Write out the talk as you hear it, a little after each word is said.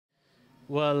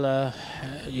Well,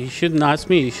 you shouldn't ask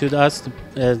me. You should ask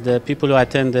the people who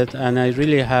attended. And I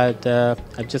really had,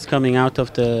 I'm just coming out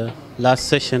of the last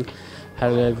session,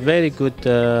 had a very good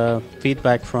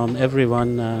feedback from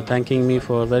everyone, thanking me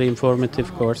for a very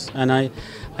informative course. And I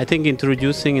think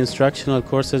introducing instructional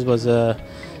courses was a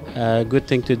good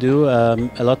thing to do.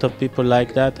 A lot of people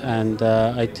like that, and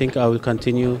I think I will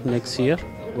continue next year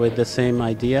with the same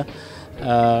idea.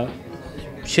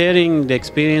 Sharing the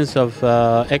experience of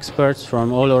experts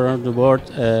from all around the world,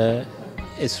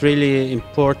 it's really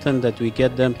important that we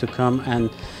get them to come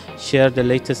and share the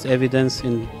latest evidence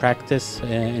in practice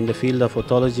in the field of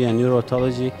otology and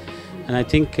neuro-otology. And I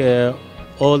think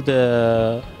all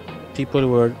the people who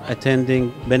were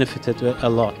attending benefited a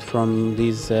lot from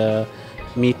these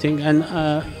meetings. And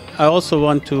I also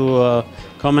want to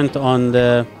comment on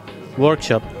the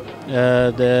workshop.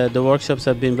 The workshops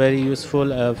have been very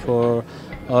useful for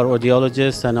our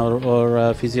audiologists and our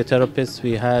physiotherapists.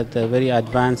 We had a very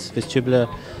advanced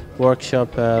vestibular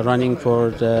workshop running for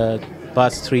the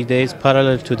past 3 days,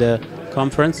 parallel to the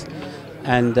conference.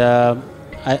 And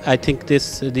I think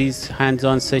these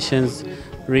hands-on sessions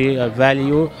really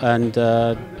value, and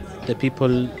the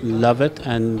people love it,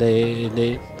 and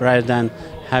they rather than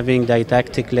having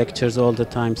didactic lectures all the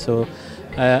time. So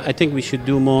I think we should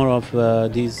do more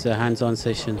of these hands-on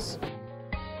sessions.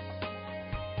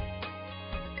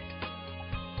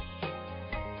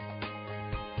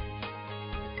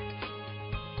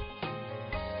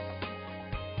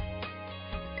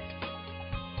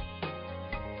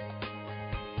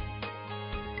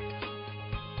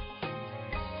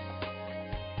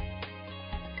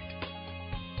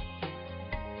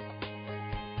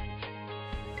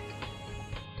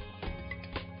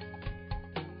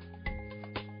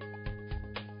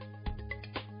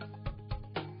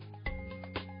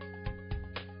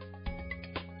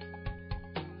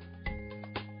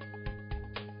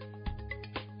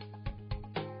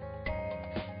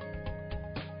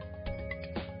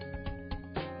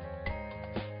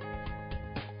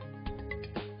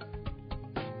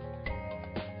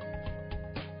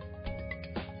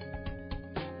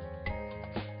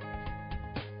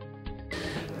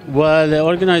 Well, the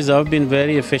organizers have been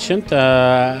very efficient.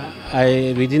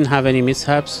 We didn't have any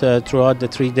mishaps throughout the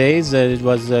 3 days. It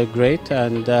was great,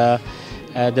 and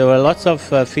there were lots of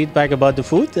feedback about the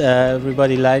food.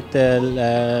 Everybody liked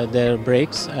their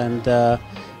breaks, and the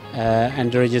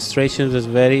registration was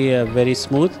very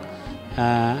smooth.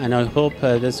 And I hope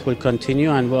this will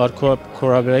continue, and our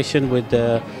collaboration with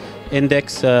the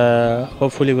index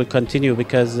hopefully will continue,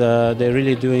 because they're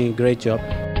really doing a great job.